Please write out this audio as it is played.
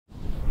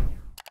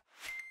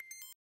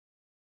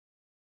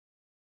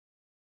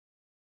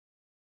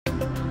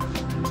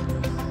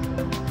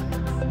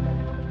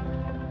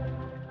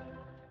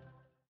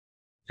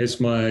It's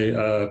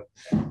my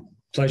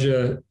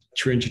pleasure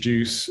to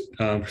introduce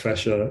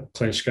Professor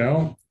Clint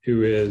Schow,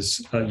 who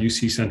is at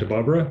UC Santa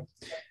Barbara.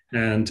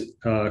 And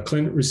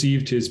Clint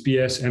received his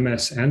BS,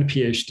 MS, and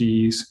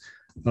PhDs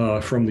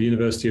from the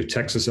University of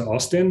Texas at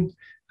Austin.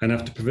 And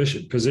after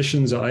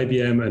positions at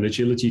IBM and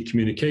Agility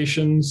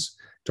Communications,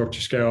 Dr.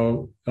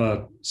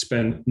 Schow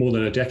spent more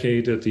than a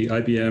decade at the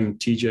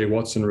IBM T.J.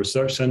 Watson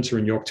Research Center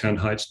in Yorktown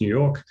Heights, New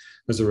York,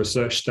 as a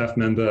research staff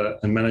member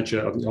and manager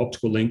of the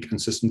Optical Link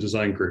and System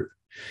Design Group.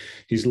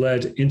 He's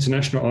led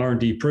international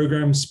R&D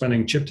programs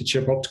spanning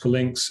chip-to-chip optical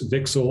links,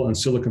 VCSEL and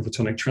silicon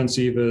photonic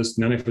transceivers,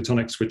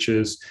 nanophotonic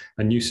switches,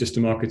 and new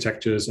system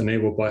architectures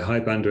enabled by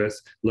high bandwidth,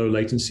 low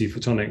latency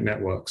photonic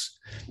networks.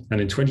 And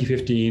in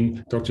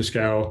 2015, Dr.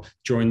 Schow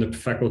joined the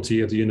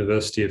faculty of the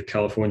University of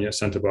California at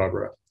Santa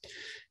Barbara.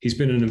 He's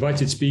been an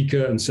invited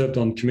speaker and served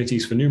on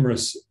committees for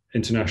numerous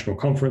international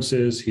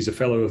conferences. He's a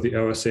fellow of the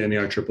OSA and the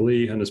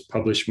IEEE and has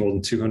published more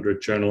than 200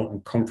 journal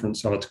and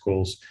conference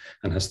articles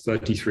and has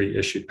 33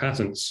 issued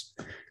patents.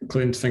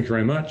 Clint, thank you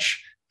very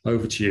much.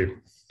 Over to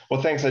you.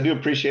 Well, thanks. I do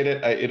appreciate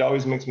it. It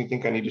always makes me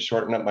think I need to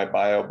shorten up my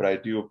bio, but I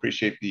do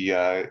appreciate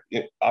the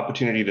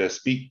opportunity to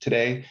speak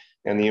today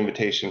and the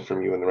invitation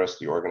from you and the rest of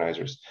the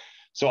organizers.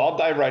 So I'll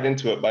dive right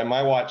into it. By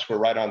my watch, we're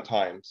right on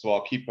time. So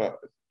I'll keep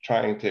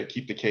trying to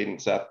keep the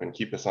cadence up and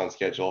keep us on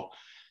schedule.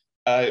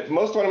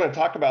 Most of what I'm going to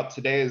talk about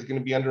today is going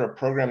to be under a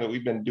program that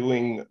we've been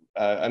doing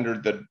under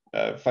the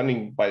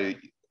funding by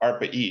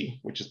ARPA-E,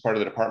 which is part of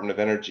the Department of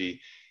Energy.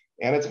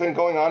 And it's been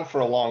going on for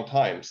a long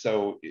time.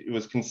 So it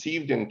was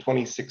conceived in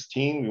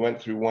 2016. We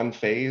went through one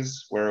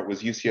phase where it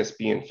was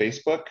UCSB and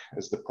Facebook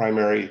as the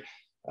primary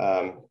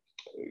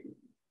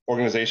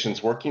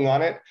organizations working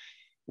on it.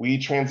 We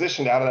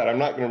transitioned out of that. I'm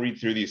not going to read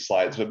through these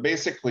slides, but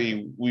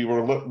basically we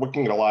were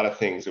looking at a lot of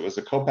things. It was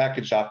a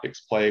co-packaged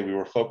optics play. We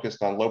were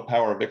focused on low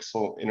power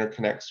VCSEL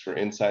interconnects for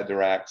inside the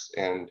racks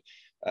and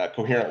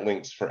coherent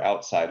links for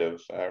outside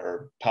of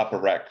or top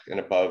of rack and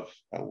above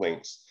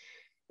links.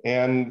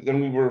 And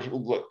then we were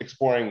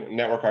exploring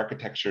network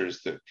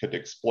architectures that could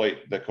exploit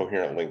the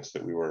coherent links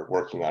that we were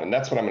working on. And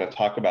that's what I'm going to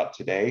talk about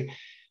today.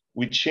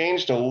 We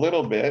changed a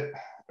little bit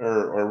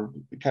or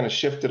kind of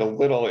shifted a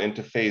little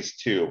into phase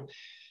two.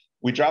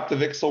 We dropped the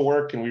VCSEL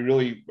work and we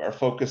really are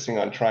focusing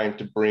on trying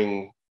to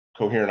bring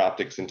coherent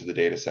optics into the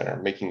data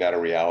center, making that a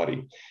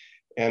reality.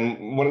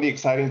 And one of the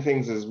exciting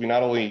things is we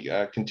not only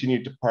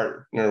continue to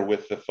partner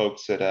with the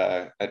folks at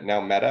now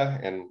Meta,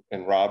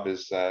 and Rob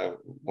is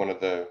one of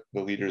the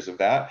leaders of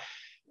that,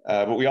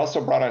 but we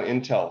also brought on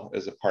Intel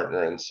as a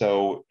partner. And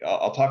so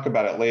I'll talk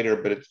about it later,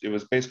 but it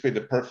was basically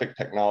the perfect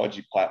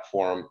technology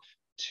platform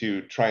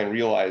to try and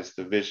realize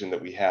the vision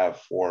that we have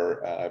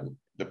for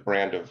the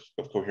brand of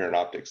coherent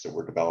optics that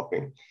we're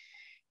developing.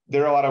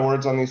 There are a lot of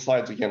words on these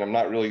slides. Again, I'm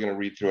not really going to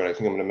read through it. I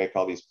think I'm going to make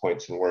all these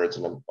points in words,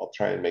 and I'll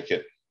try and make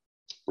it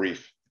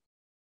brief.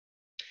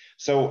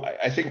 So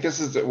I think this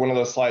is one of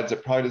those slides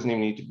that probably doesn't even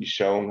need to be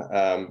shown.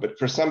 But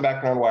for some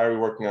background, why are we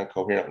working on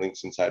coherent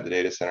links inside the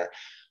data center?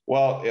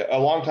 Well, a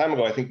long time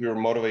ago, I think we were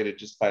motivated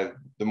just by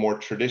the more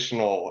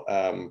traditional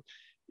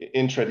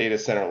intra-data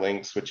center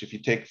links, which if you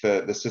take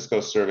the Cisco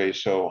survey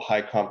show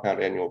high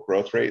compound annual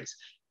growth rates.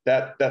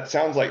 That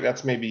sounds like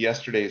that's maybe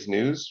yesterday's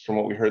news from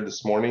what we heard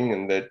this morning,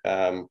 and that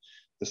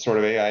the sort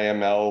of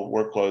AI/ML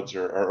workloads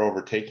are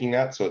overtaking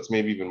that. So it's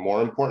maybe even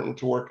more important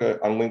to work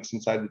on links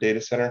inside the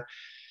data center.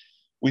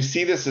 We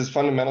see this as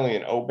fundamentally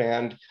an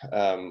O-band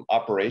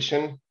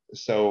operation.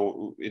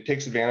 So it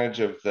takes advantage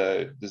of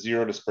the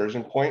zero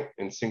dispersion point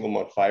in single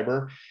mode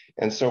fiber.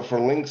 And so for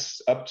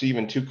links up to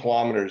even 2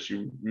 kilometers,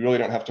 you really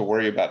don't have to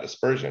worry about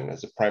dispersion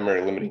as a primary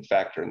limiting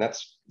factor. And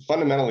that's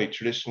fundamentally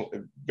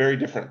very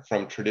different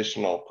from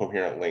traditional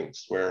coherent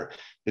links, where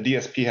the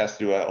DSP has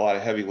to do a lot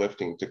of heavy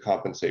lifting to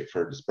compensate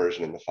for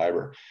dispersion in the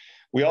fiber.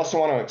 We also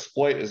want to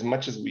exploit as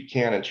much as we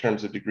can in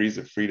terms of degrees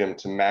of freedom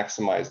to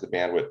maximize the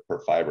bandwidth per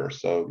fiber.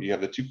 So you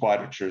have the 2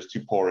 quadratures,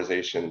 2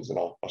 polarizations, and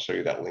I'll show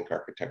you that link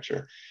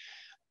architecture.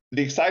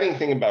 The exciting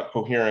thing about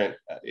coherent,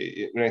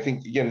 and I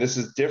think, again, this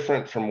is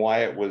different from why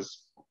it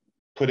was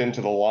put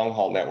into the long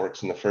haul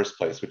networks in the first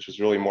place, which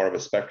was really more of a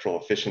spectral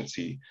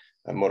efficiency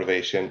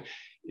motivation,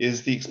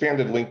 is the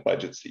expanded link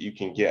budgets that you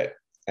can get.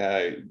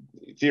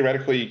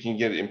 Theoretically, you can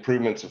get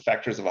improvements of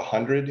factors of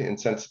 100 in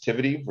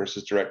sensitivity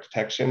versus direct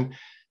detection.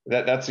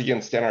 That's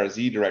against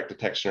NRZ direct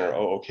detection or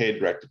OOK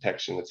direct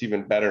detection. It's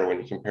even better when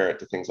you compare it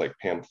to things like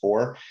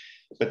PAM4.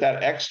 But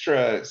that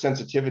extra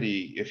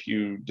sensitivity, if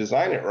you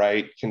design it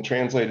right, can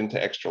translate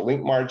into extra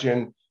link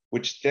margin,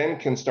 which then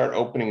can start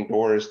opening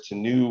doors to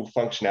new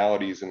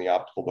functionalities in the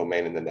optical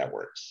domain in the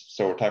networks.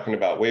 So we're talking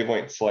about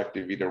wavelength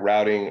selective, either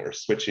routing or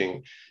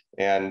switching.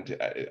 And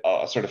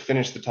I'll sort of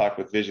finish the talk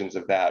with visions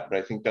of that. But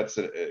I think that's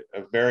a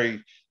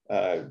very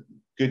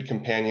good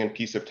companion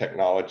piece of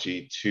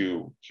technology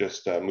to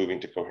just moving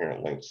to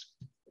coherent links.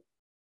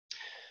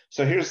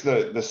 So here's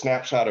the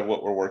snapshot of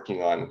what we're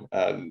working on.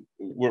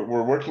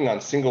 We're working on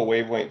single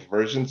wavelength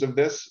versions of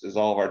this, as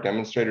all of our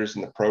demonstrators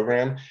in the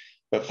program.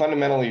 But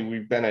fundamentally,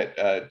 we've been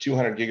at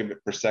 200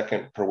 gigabit per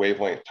second per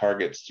wavelength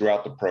targets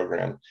throughout the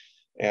program.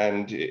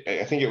 And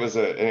I think it was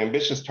an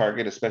ambitious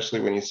target,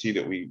 especially when you see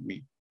that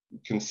we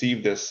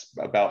conceived this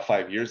about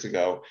 5 years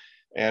ago.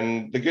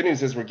 And the good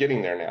news is we're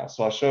getting there now.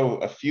 So I'll show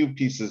a few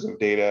pieces of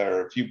data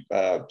or a few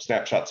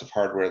snapshots of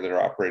hardware that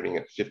are operating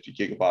at 50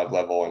 gigabaud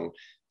level. And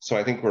so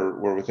I think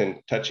we're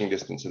within touching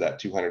distance of that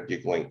 200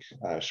 gig link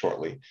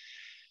shortly.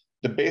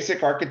 The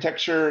basic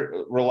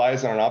architecture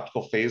relies on an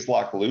optical phase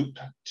lock loop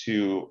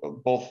to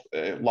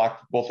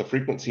lock both the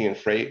frequency and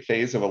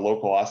phase of a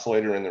local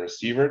oscillator in the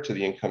receiver to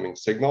the incoming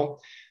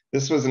signal.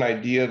 This was an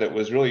idea that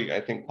was really,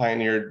 I think,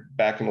 pioneered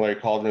back in Larry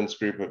Calderon's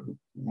group of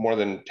more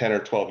than 10 or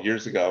 12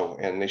 years ago.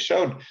 And they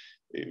showed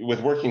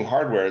with working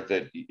hardware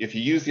that if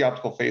you use the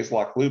optical phase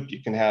lock loop,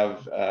 you can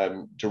have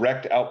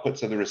direct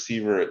outputs of the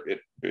receiver at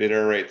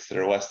error rates that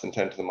are less than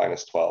 10 to the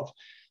minus 12.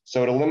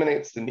 So it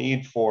eliminates the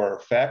need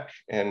for FEC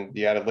and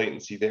the added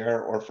latency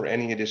there, or for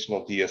any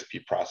additional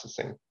DSP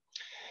processing.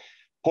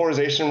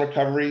 Polarization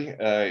recovery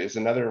is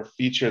another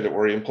feature that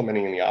we're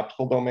implementing in the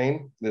optical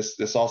domain.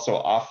 This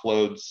also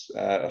offloads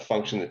a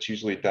function that's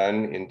usually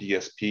done in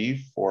DSP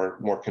for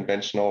more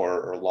conventional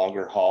or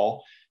longer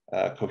haul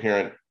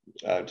coherent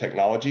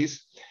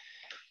technologies.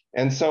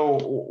 And so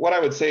what I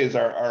would say is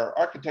our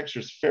architecture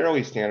is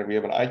fairly standard. We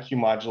have an IQ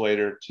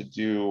modulator to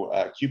do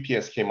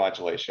QPSK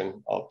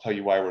modulation. I'll tell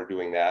you why we're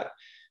doing that.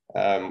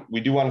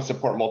 We do want to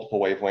support multiple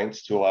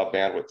wavelengths to allow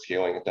bandwidth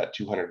scaling at that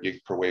 200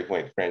 gig per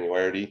wavelength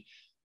granularity.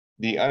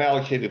 The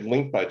unallocated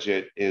link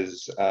budget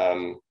is,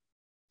 turn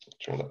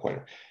the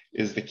pointer,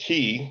 is the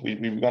key.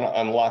 We're going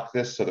to unlock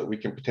this so that we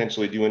can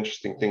potentially do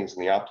interesting things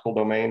in the optical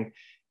domain.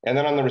 And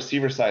then on the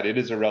receiver side, it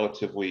is a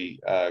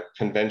relatively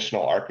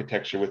conventional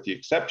architecture, with the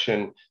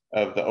exception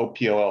of the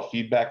OPLL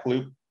feedback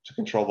loop to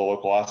control the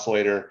local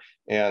oscillator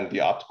and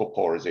the optical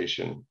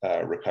polarization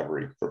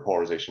recovery for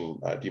polarization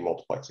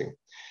demultiplexing.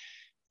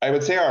 I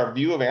would say our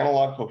view of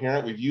analog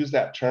coherent, we've used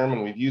that term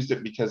and we've used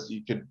it because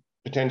you could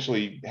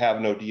potentially have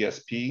no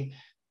DSP.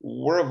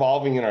 We're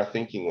evolving in our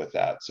thinking with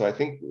that. So I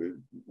think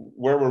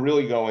where we're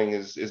really going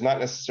is not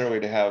necessarily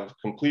to have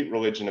complete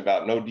religion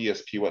about no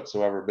DSP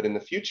whatsoever, but in the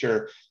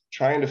future,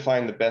 trying to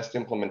find the best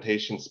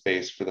implementation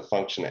space for the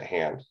function at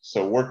hand.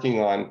 So working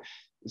on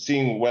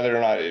seeing whether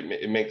or not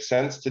it makes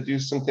sense to do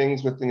some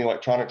things within the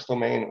electronics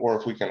domain, or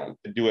if we can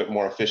do it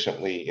more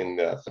efficiently in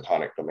the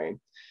photonic domain.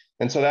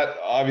 And so that,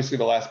 obviously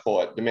the last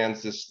bullet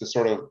demands this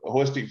sort of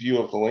holistic view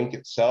of the link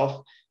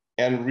itself,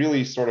 and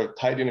really sort of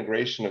tight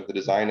integration of the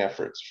design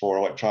efforts for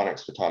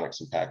electronics, photonics,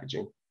 and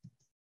packaging.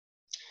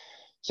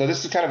 So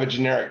this is kind of a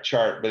generic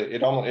chart, but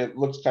it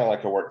looks kind of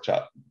like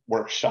a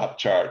workshop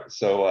chart.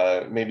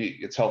 So maybe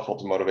it's helpful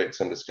to motivate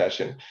some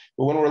discussion.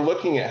 But when we're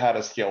looking at how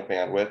to scale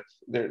bandwidth,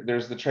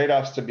 there's the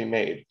trade-offs to be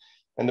made.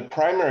 And the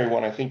primary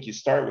one I think you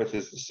start with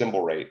is the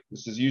symbol rate.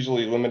 This is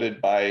usually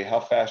limited by how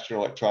fast your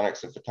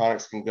electronics and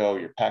photonics can go,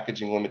 your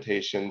packaging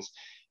limitations.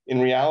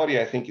 In reality,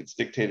 I think it's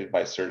dictated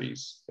by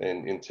SerDes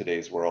in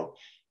today's world.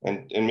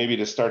 And maybe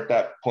to start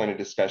that point of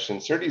discussion,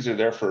 SerDes are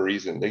there for a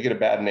reason. They get a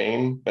bad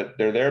name, but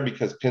they're there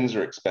because pins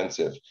are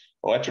expensive.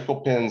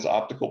 Electrical pins,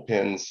 optical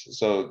pins.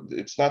 So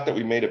it's not that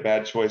we made a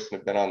bad choice and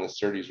have been on the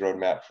SerDes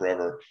roadmap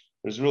forever.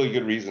 There's really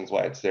good reasons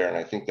why it's there. And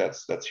I think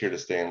that's here to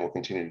stay and will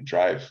continue to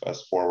drive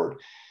us forward.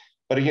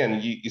 But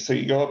again, so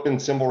you go up in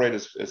symbol rate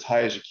as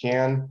high as you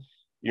can.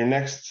 Your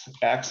next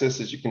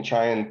axis is you can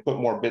try and put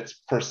more bits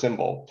per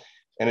symbol.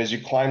 And as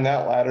you climb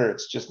that ladder,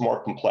 it's just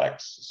more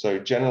complex. So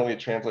generally it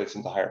translates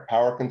into higher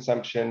power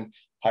consumption,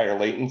 higher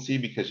latency,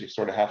 because you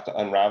sort of have to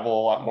unravel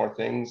a lot more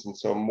things. And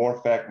so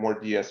more FEC, more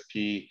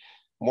DSP,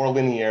 more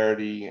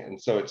linearity.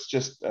 And so it's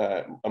just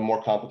a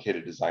more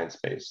complicated design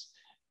space.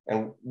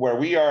 And where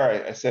we are,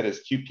 I said,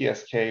 is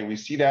QPSK. We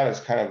see that as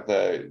kind of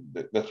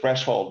the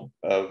threshold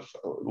of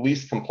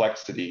least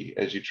complexity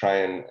as you try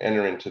and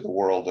enter into the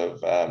world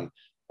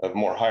of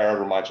more higher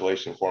order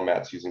modulation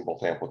formats using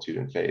both amplitude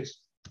and phase.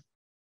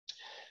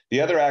 The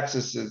other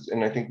axis is,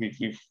 and I think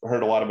we've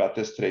heard a lot about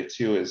this today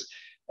too, is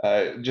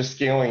just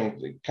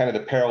scaling kind of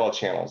the parallel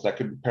channels. That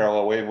could be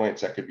parallel wavelengths,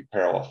 that could be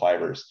parallel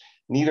fibers.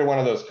 Neither one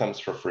of those comes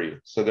for free.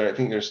 So I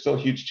think there's still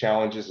huge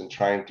challenges in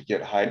trying to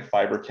get high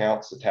fiber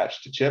counts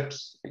attached to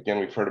chips. Again,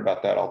 we've heard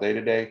about that all day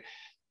today.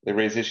 They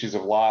raise issues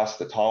of loss,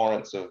 the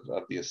tolerance of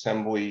the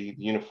assembly,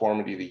 the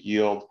uniformity, the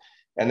yield.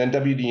 And then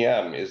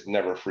WDM is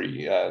never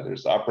free.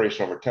 There's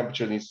operation over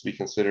temperature that needs to be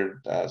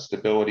considered,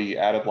 stability,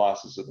 added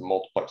losses of the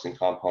multiplexing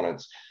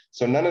components.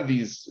 So none of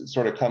these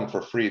sort of come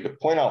for free. The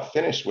point I'll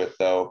finish with,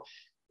 though,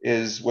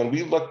 is when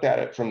we looked at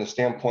it from the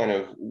standpoint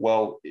of,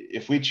 well,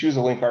 if we choose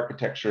a link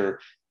architecture,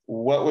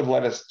 what would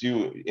let us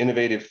do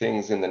innovative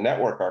things in the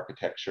network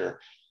architecture?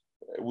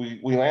 We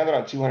landed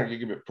on 200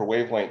 gigabit per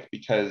wavelength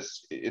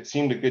because it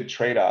seemed a good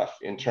trade-off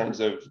in terms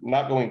of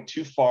not going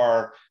too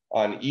far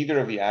on either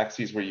of the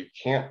axes where you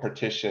can't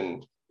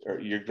partition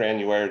your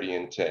granularity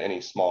into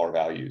any smaller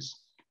values.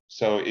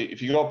 So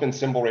if you go up in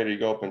symbol rate or you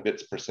go up in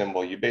bits per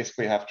symbol, you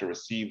basically have to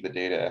receive the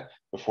data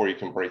before you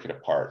can break it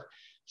apart.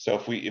 So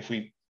if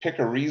we pick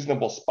a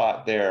reasonable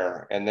spot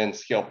there and then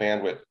scale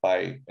bandwidth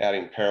by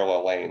adding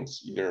parallel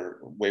lanes, either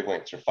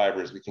wavelengths or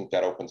fibers, we think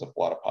that opens up a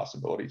lot of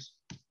possibilities.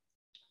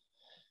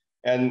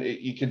 And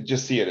you could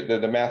just see it.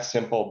 The math's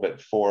simple,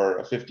 but for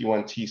a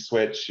 51T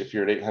switch, if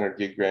you're at 800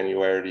 gig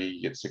granularity,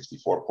 you get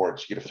 64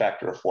 ports. You get a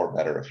factor of 4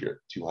 better if you're at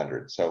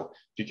 200. So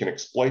if you can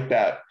exploit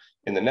that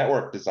in the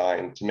network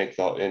design to make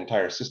the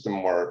entire system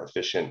more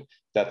efficient,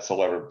 that's the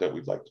lever that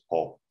we'd like to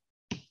pull.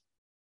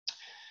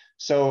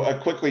 So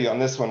quickly on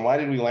this one, why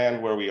did we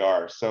land where we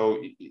are? So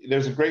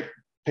there's a great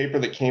paper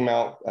that came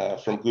out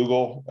from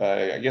Google.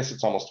 I guess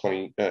it's almost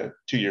 2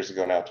 years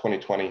ago now,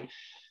 2020.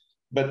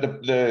 But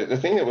the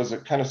thing that was a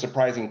kind of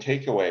surprising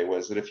takeaway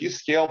was that if you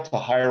scale to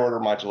higher order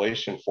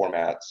modulation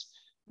formats,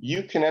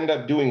 you can end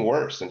up doing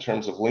worse in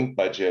terms of link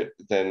budget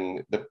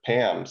than the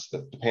PAMs,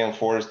 the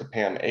PAM4s, the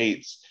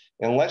PAM8s,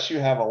 unless you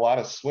have a lot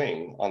of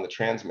swing on the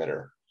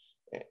transmitter.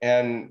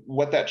 And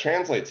what that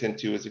translates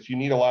into is if you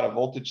need a lot of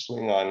voltage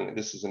swing on,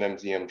 this is an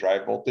MZM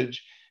drive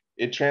voltage,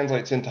 it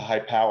translates into high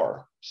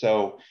power.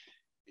 So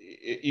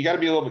you got to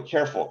be a little bit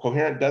careful.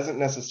 Coherent doesn't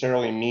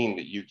necessarily mean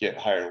that you get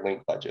higher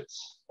link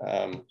budgets.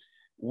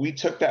 We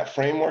took that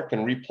framework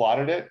and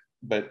replotted it,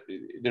 but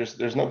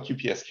there's no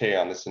QPSK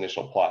on this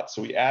initial plot,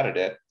 so we added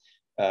it.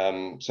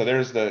 So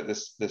there's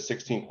the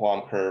 16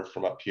 QAM curve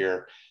from up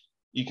here.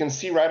 You can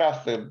see right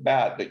off the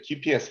bat that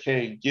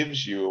QPSK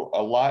gives you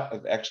a lot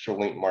of extra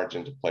link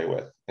margin to play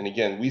with. And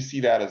again, we see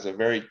that as a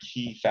very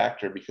key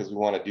factor because we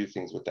want to do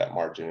things with that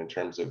margin in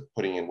terms of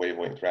putting in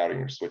wavelength routing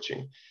or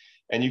switching.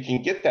 And you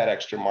can get that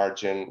extra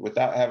margin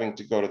without having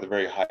to go to the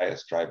very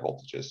highest drive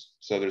voltages.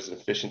 So there's an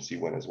efficiency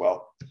win as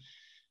well.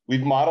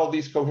 We've modeled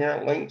these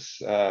coherent links,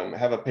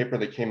 have a paper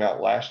that came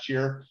out last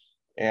year,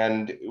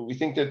 and we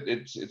think that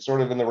it's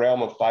sort of in the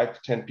realm of 5 to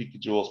 10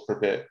 picojoules per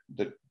bit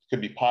that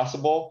could be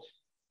possible.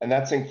 And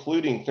that's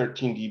including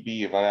 13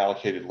 dB of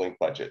unallocated link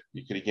budget.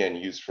 You could, again,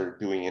 use for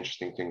doing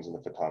interesting things in the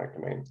photonic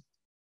domain.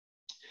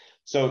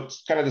 So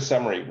it's kind of the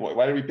summary.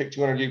 Why did we pick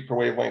 200 gig per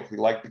wavelength? We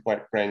like the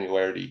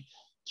granularity.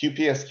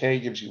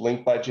 QPSK gives you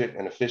link budget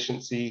and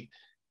efficiency.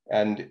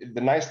 And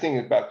the nice thing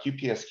about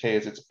QPSK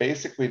is it's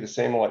basically the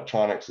same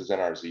electronics as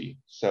NRZ.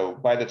 So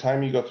by the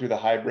time you go through the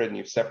hybrid and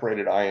you've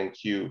separated I and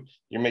Q,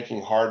 you're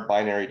making hard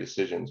binary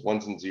decisions,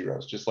 ones and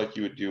zeros, just like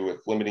you would do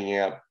with limiting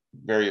amp,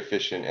 very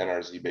efficient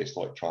NRZ-based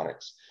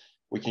electronics.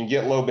 We can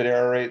get low bit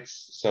error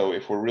rates. So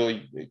if we're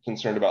really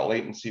concerned about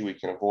latency, we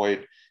can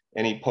avoid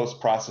any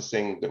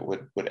post-processing that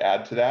would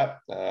add to that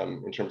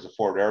in terms of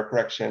forward error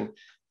correction.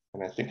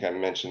 And I think I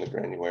mentioned the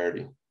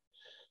granularity.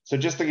 So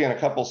just again, a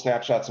couple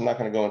snapshots. I'm not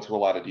going to go into a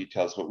lot of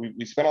details, but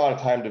we spent a lot of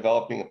time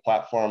developing a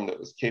platform that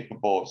was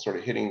capable of sort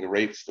of hitting the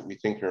rates that we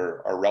think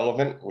are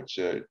relevant, which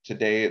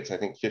today it's, I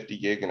think, 50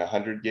 gig and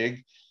 100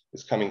 gig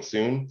is coming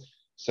soon.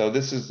 So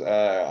this is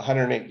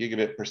 108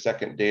 gigabit per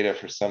second data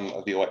for some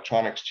of the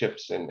electronics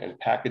chips and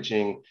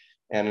packaging,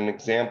 and an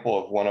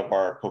example of one of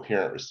our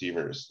coherent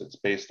receivers that's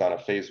based on a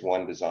phase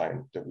 1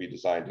 design that we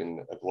designed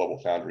in Global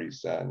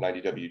Foundries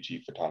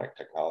 90WG photonic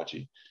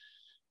technology.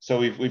 So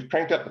we've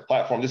cranked up the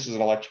platform. This is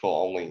an electrical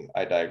only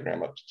eye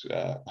diagram up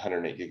to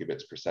 108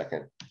 gigabits per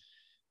second.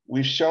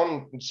 We've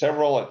shown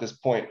several at this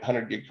point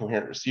 100 gig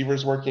coherent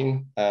receivers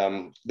working.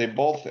 They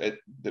both,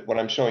 what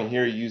I'm showing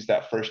here, use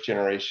that first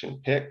generation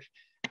PIC.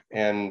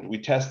 And we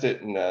test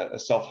it in a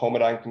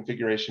self-homodyne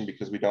configuration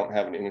because we don't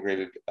have an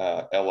integrated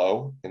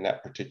LO in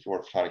that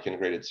particular photonic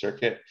integrated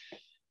circuit.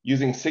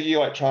 Using SiGe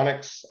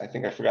electronics, I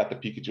think I forgot the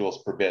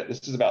picojoules per bit.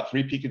 This is about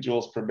 3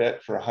 picojoules per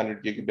bit for a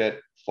 100 gigabit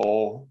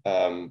full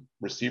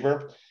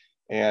receiver.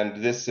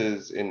 And this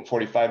is in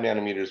 45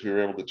 nanometers, we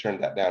were able to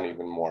turn that down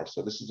even more.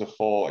 So this is a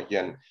full,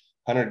 again,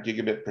 100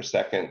 gigabit per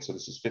second. So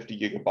this is 50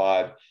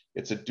 gigabaud.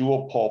 It's a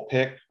dual pole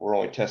PIC. We're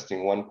only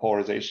testing one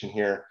polarization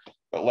here,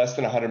 but less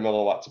than 100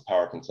 milliwatts of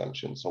power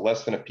consumption. So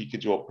less than a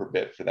picojoule per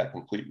bit for that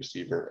complete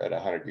receiver at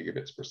 100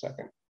 gigabits per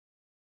second.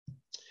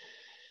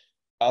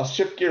 I'll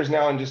shift gears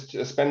now and just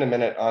spend a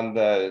minute on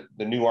the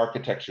new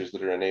architectures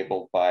that are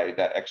enabled by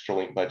that extra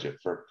link budget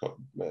for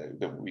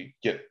that we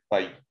get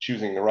by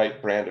choosing the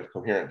right brand of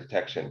coherent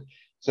detection.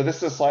 So this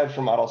is a slide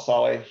from Adel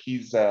Saleh.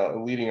 He's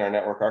leading our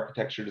network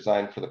architecture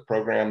design for the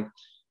program.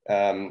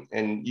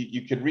 And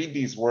you could read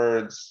these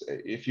words.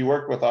 If you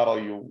work with Adel,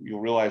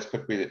 you'll realize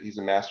quickly that he's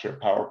a master at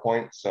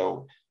PowerPoint.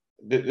 So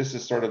this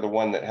is sort of the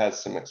one that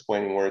has some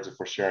explaining words if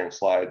we're sharing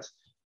slides.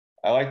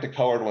 I like the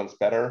colored ones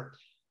better.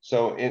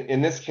 So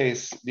in this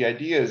case, the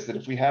idea is that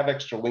if we have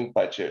extra link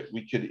budget,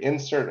 we could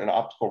insert an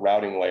optical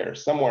routing layer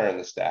somewhere in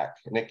the stack,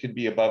 and it could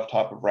be above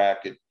top of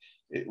rack.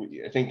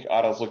 I think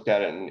Adel's looked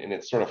at it, and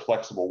it's sort of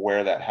flexible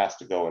where that has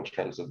to go in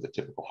terms of the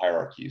typical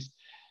hierarchies.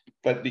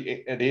 But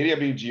the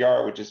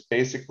AWGR would just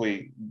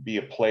basically be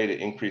a play to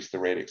increase the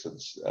radix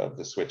of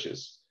the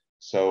switches.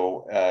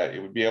 So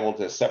it would be able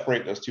to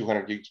separate those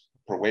 200 gigs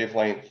per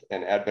wavelength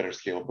and add better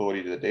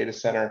scalability to the data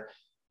center.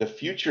 The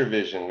future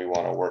vision we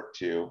want to work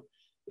to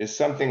is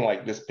something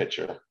like this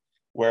picture,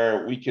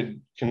 where we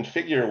could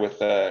configure with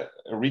a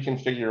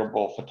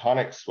reconfigurable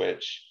photonic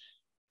switch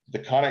the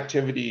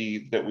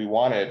connectivity that we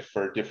wanted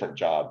for different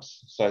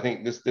jobs. So I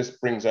think this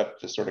brings up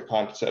the sort of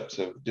concepts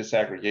of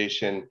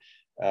disaggregation,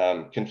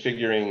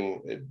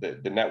 configuring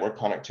the network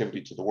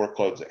connectivity to the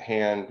workloads at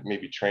hand,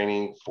 maybe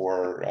training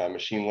for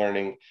machine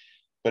learning.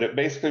 but it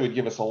basically would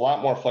give us a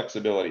lot more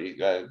flexibility.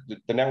 The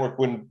network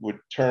would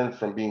turn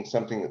from being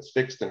something that's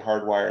fixed and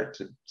hardwired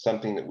to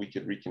something that we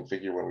could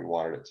reconfigure when we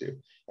wanted it to.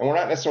 And we're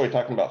not necessarily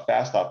talking about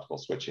fast optical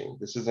switching.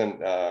 This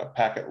isn't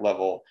packet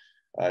level.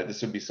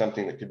 This would be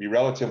something that could be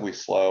relatively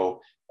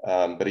slow,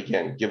 but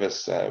again, give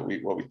us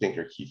what we think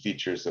are key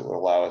features that will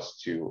allow us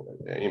to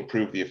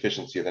improve the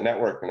efficiency of the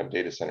network and of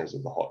data centers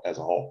as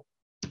a whole.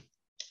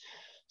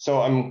 So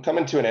I'm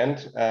coming to an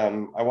end.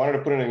 I wanted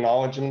to put in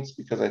acknowledgements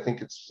because I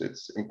think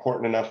it's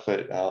important enough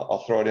that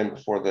I'll throw it in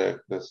before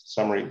the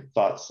summary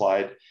thought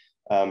slide.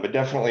 But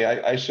definitely,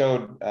 I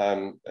showed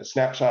a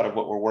snapshot of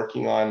what we're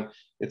working on.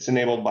 It's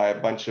enabled by a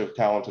bunch of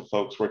talented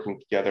folks working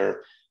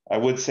together. I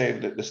would say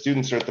that the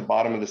students are at the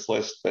bottom of this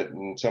list, but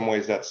in some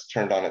ways that's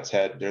turned on its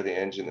head. They're the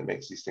engine that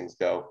makes these things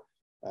go.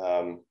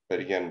 But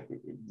again,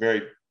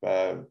 very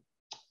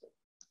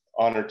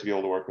honored to be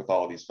able to work with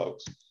all of these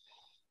folks.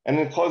 And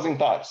then closing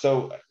thoughts.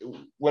 So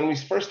when we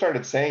first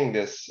started saying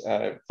this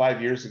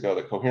 5 years ago,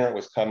 that Coherent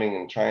was coming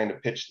and trying to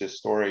pitch this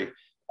story,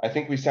 I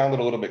think we sounded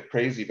a little bit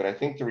crazy, but I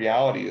think the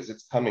reality is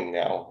it's coming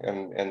now,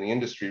 and the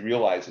industry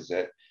realizes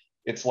it.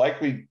 It's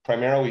likely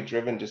primarily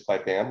driven just by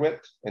bandwidth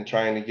and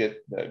trying to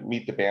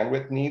meet the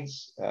bandwidth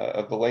needs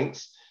of the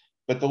links.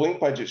 But the link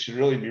budget should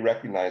really be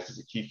recognized as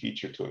a key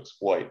feature to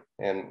exploit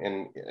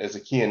and as a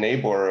key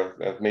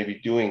enabler of maybe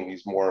doing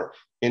these more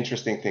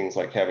interesting things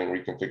like having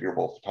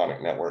reconfigurable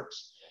photonic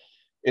networks.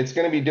 It's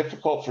going to be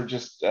difficult for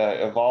just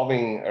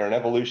evolving or an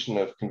evolution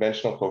of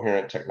conventional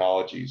coherent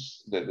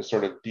technologies, the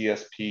sort of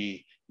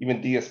DSP,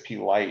 even DSP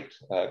light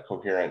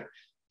coherent,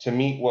 to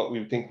meet what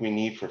we think we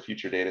need for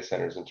future data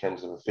centers in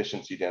terms of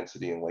efficiency,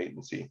 density, and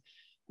latency.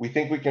 We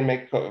think we can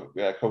make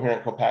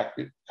coherent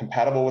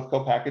compatible with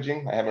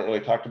co-packaging. I haven't really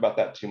talked about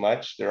that too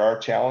much. There are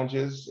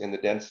challenges in the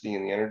density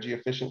and the energy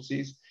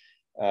efficiencies.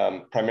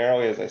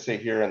 Primarily, as I say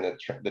here, in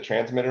the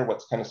transmitter,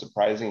 what's kind of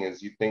surprising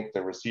is you think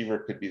the receiver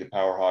could be the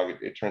power hog.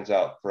 It turns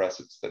out for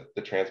us, it's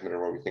the transmitter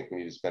where we think we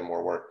need to spend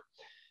more work.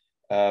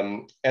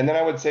 And then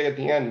I would say at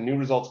the end, new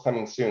results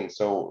coming soon.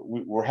 So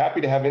we're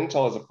happy to have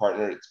Intel as a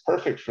partner. It's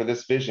perfect for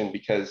this vision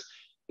because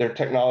their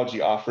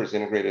technology offers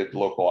integrated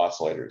local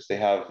oscillators. They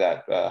have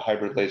that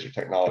hybrid laser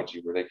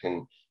technology where they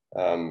can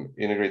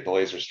integrate the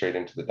laser straight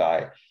into the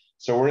die.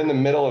 So we're in the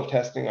middle of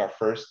testing our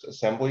first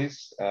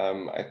assemblies.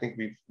 I think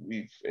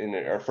we've in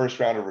our first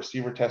round of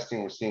receiver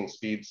testing, we're seeing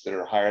speeds that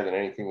are higher than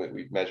anything that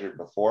we've measured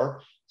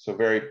before. So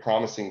very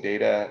promising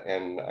data,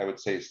 and I would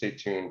say stay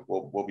tuned.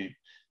 We'll be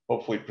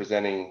hopefully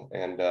presenting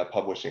and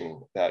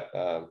publishing that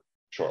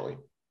shortly.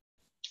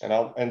 And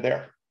I'll end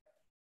there.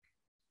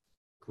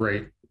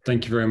 Great.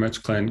 Thank you very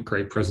much, Clint.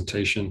 Great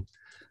presentation.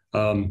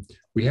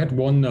 We had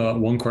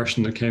one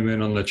question that came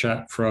in on the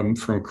chat from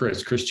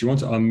Chris. Chris, do you want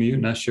to unmute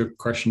and ask your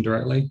question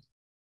directly?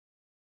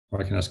 Or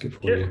I can ask it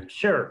for you.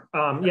 Sure.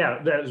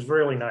 Yeah, that is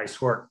really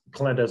nice work,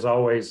 Clint, as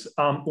always.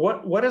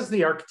 What is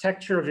the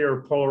architecture of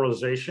your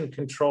polarization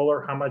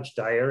controller? How much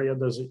die area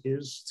does it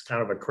use? It's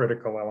kind of a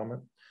critical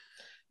element.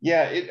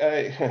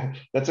 Yeah,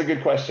 that's a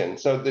good question.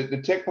 So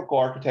the typical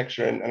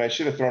architecture, and I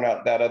should have thrown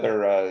out that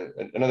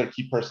another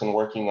key person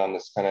working on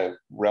this kind of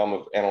realm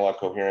of analog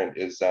coherent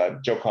is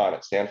Joe Kahn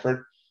at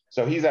Stanford.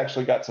 So he's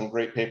actually got some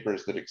great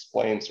papers that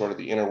explain sort of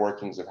the inner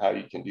workings of how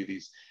you can do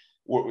these.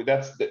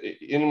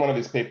 In one of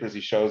his papers,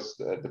 he shows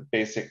the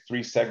basic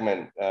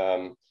 3-segment.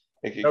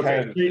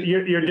 Okay,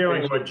 you're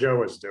doing what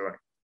Joe is doing.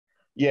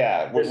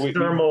 Yeah, this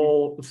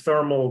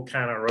thermal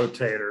kind of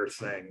rotator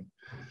thing.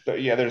 So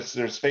yeah,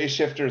 there's phase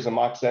shifters, a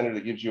Mach Zender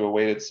that gives you a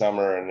weighted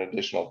summer and an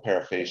additional pair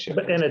of phase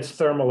shifters. And it's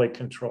thermally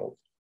controlled.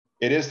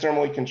 It is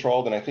thermally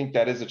controlled, and I think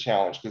that is a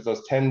challenge because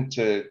those tend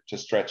to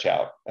stretch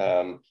out.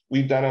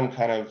 We've done them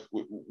kind of,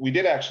 we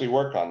did actually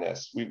work on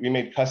this. We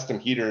made custom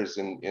heaters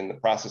in the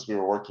process we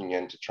were working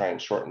in to try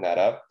and shorten that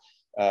up.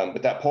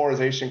 But that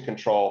polarization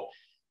control,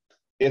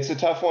 it's a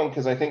tough one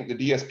because I think the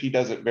DSP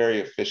does it very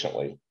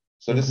efficiently.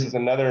 So this is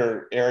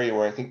another area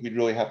where I think we'd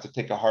really have to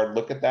take a hard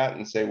look at that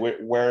and say,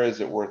 where is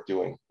it worth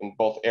doing in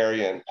both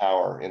area and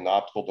power in the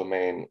optical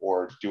domain,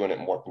 or doing it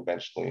more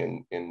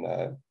conventionally in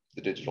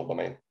the digital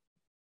domain?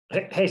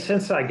 Hey,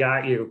 since I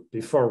got you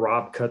before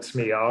Rob cuts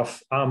me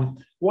off,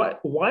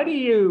 why do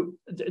you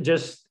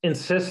just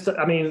insist?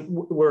 I mean,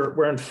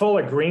 we're in full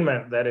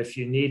agreement that if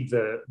you need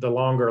the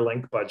longer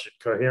link budget,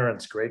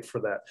 Coherent's great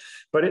for that.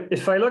 But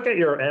if I look at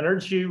your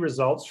energy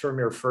results from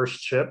your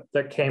first chip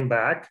that came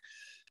back,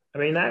 I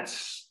mean,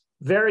 that's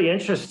very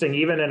interesting,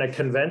 even in a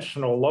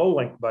conventional low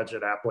link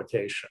budget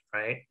application,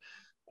 right?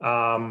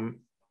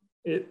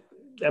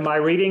 Am I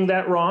reading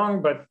that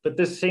wrong? But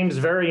this seems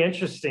very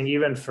interesting,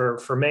 even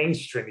for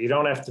mainstream. You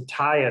don't have to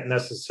tie it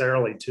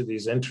necessarily to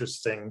these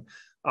interesting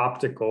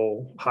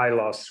optical high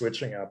loss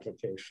switching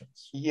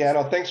applications. Yeah,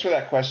 no, thanks for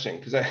that question,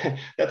 because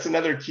that's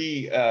another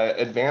key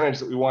advantage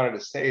that we wanted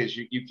to say is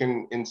you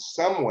can, in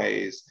some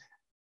ways,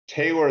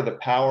 tailor the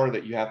power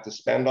that you have to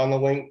spend on the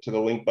link to the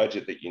link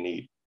budget that you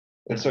need.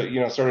 And so,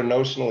 sort of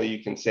notionally,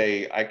 you can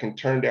say, I can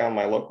turn down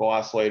my local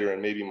oscillator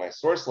and maybe my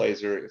source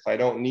laser if I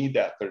don't need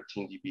that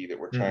 13 dB that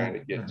we're trying to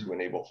get to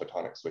enable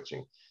photonic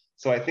switching.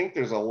 So I think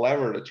there's a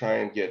lever to try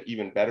and get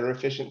even better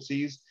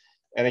efficiencies.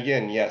 And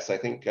again, yes, I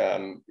think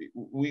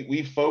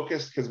we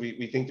focused because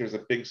we think there's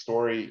a big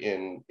story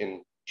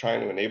in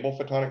trying to enable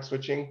photonic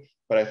switching.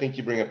 But I think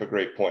you bring up a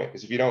great point,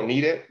 because if you don't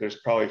need it, there's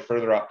probably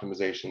further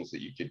optimizations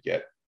that you could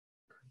get.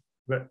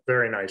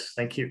 Very nice.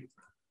 Thank you.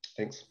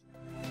 Thanks.